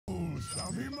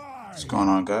What's going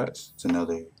on, guys? It's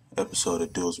another episode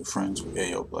of Duels with Friends with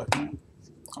Ayo Black Man.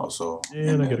 Also,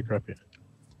 And I get a crappy.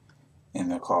 in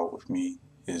the call with me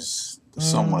is the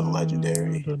somewhat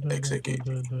legendary XAKG.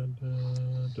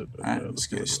 Alright, let's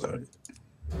get it started.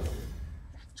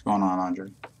 What's going on, Andre?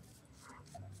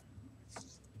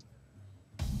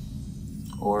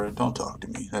 Or don't talk to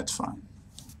me, that's fine.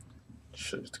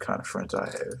 It's the kind of friends I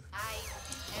have. I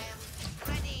am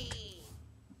ready.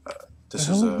 This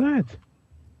The is hell is that?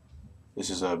 This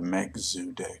is a mech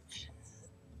zoo deck.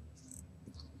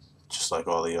 Just like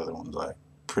all the other ones I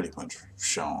pretty much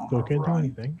shown. So can't do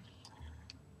anything.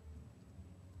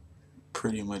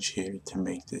 Pretty much here to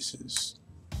make this as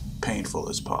painful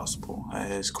as possible,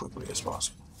 as quickly as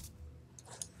possible.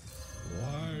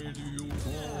 Why do you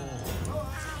fall?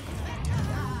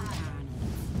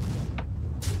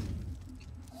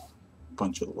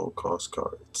 Bunch of low cost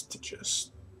cards to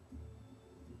just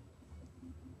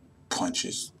punch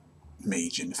his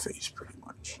mage in the face, pretty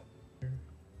much.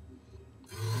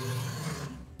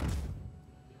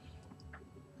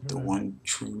 The one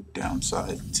true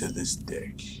downside to this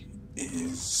deck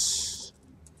is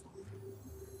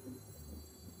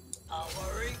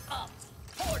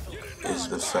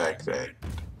the fact that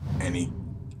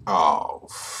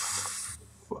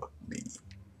fuck me,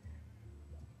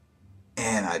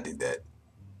 and I did that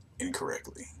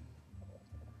incorrectly,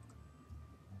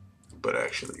 but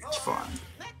actually it's fine.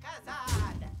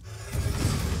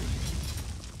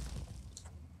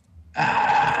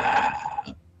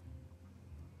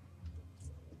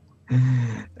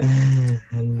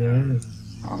 Hello.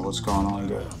 What's going on,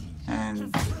 guys?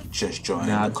 And just joining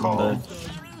the call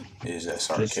is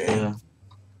SRK.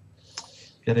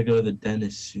 Gotta go to the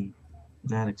dentist soon.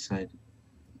 Not excited.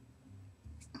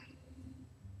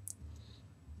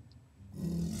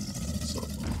 So,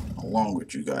 along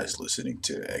with you guys listening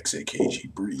to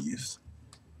XAKG breathe,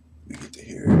 we get to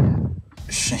hear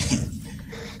Shane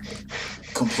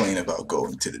complain about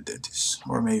going to the dentist,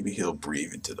 or maybe he'll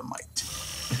breathe into the mic too.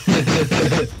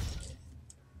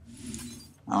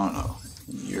 I don't know.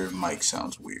 Your mic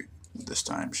sounds weird this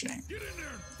time, Shane. Get in there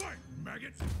and fight,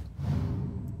 maggot!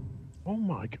 Oh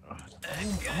my god.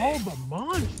 All the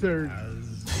monsters.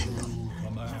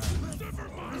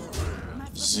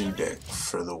 Zoo deck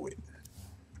for the win.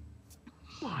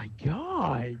 Oh my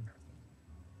god.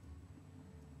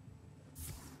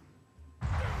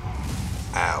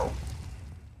 Ow.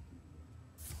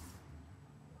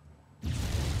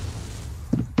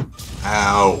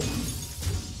 Ow.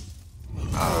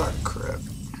 Ah, crap.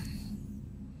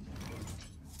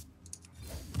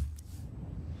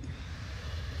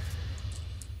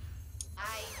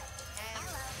 I am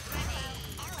ready.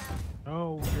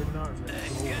 Oh, you're not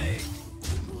ready.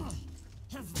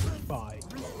 Bye.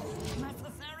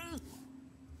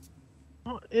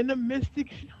 Oh, in a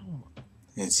mystic. Oh,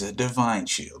 It's a divine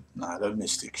shield, not a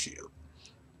mystic shield.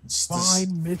 It's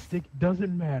fine, mystic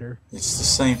doesn't matter. It's the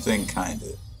same thing, kinda.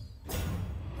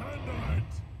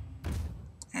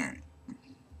 Alright.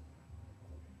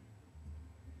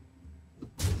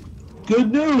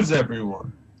 Good news,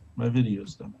 everyone. My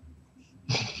video's done.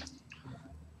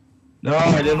 No,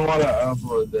 I didn't want to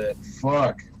upload that.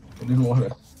 Fuck. I didn't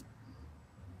want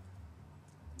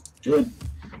to.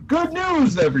 Good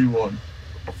news, everyone.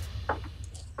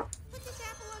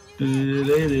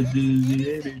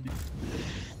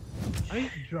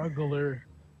 Ice juggler.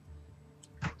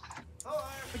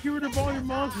 Get rid of all your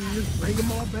monsters and just bring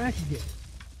them all back again.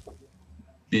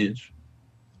 Bitch.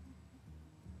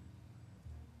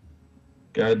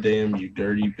 Goddamn, you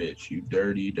dirty bitch. You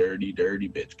dirty, dirty, dirty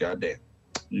bitch. Goddamn.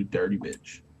 You dirty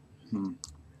bitch.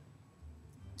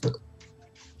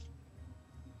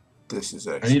 This is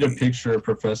I actually... need a picture of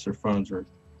Professor Farnsworth.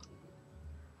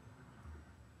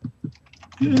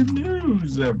 Good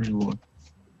news, everyone.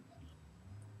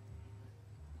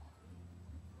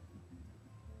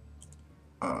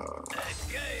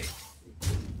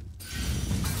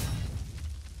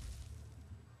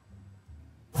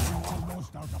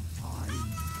 Almost out of time.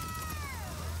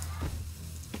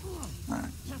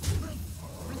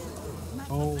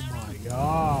 Oh my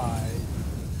god.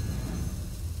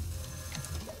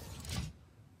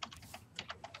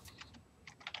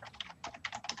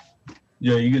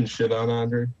 Yeah, you getting shit on,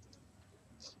 Andre?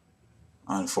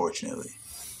 Unfortunately.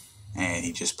 And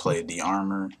he just played the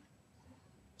armor.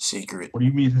 Secret. What do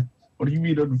you mean? What do you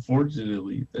mean,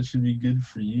 unfortunately? That should be good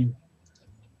for you.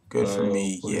 Good for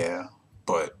me, Please. yeah.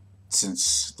 But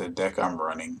since the deck I'm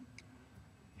running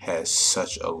has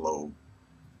such a low,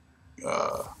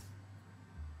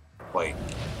 like,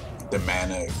 the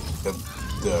mana,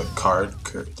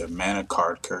 the mana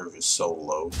card curve is so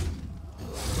low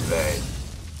that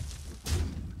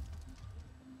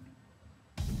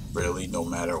really, no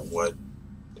matter what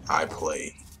I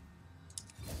play,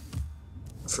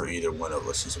 for either one of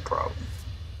us is a problem.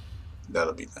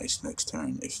 That'll be nice next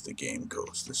turn if the game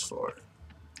goes this far.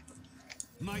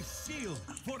 My shield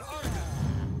for Argus.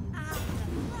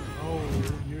 Oh,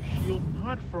 your shield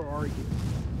not for Argus.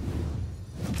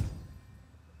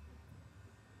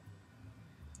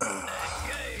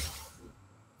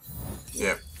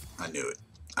 Yep, I knew it.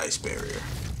 Ice barrier.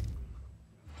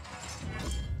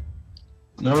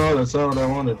 No, that's not what I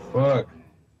wanted. Fuck.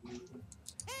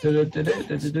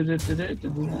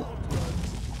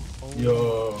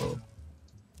 Yo.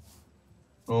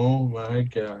 Oh my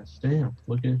gosh. Damn.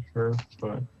 Look at her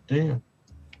butt. Damn.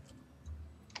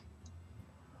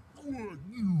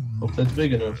 Hope that's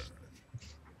big enough.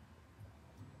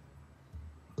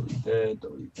 Delete that.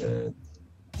 Delete that.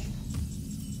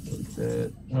 Delete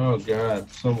that. Oh god.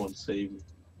 Someone save me.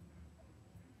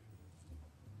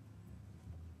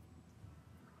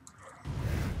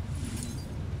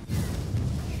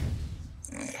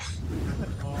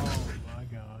 Oh my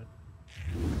god.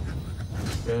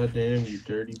 God damn, you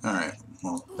dirty. Alright,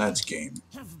 well, that's game.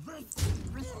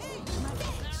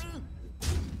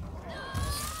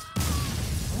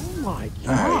 Oh my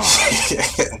god.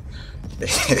 Alright.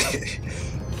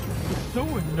 It's so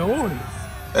annoying.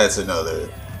 That's another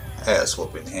ass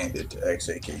whooping handed to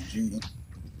XAKG.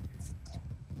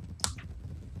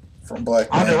 From Black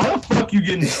I know Man. how the fuck you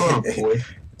getting Trump, boy.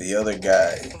 The other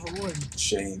guy, Number one,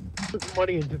 Shane. put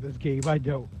money into this game. I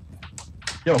don't.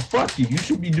 Yo, fuck you. You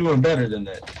should be doing better than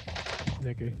that.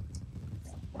 Nigga.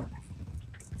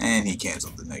 And he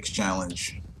canceled the next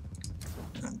challenge.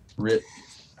 Rip.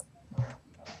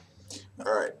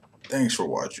 Alright, thanks for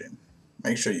watching.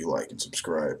 Make sure you like and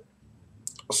subscribe.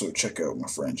 Also, check out my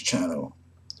friend's channel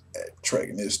at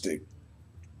Tragonistic.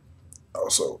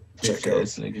 Also, check out.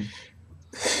 Ass nigga.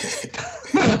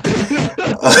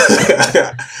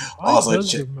 Why Also,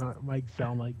 does check. your mic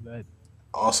sound like that?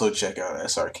 Also, check out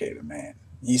SRK the Man.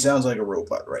 He sounds like a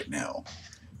robot right now,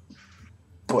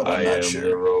 but I'm I not am sure.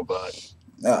 the robot.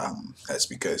 That's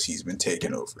because he's been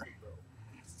taken over.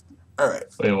 All right.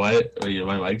 Wait, what? Wait,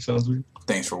 my mic sounds weird?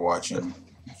 Thanks for watching.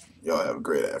 Y'all have a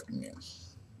great afternoon.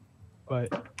 But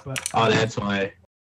Oh, that's why.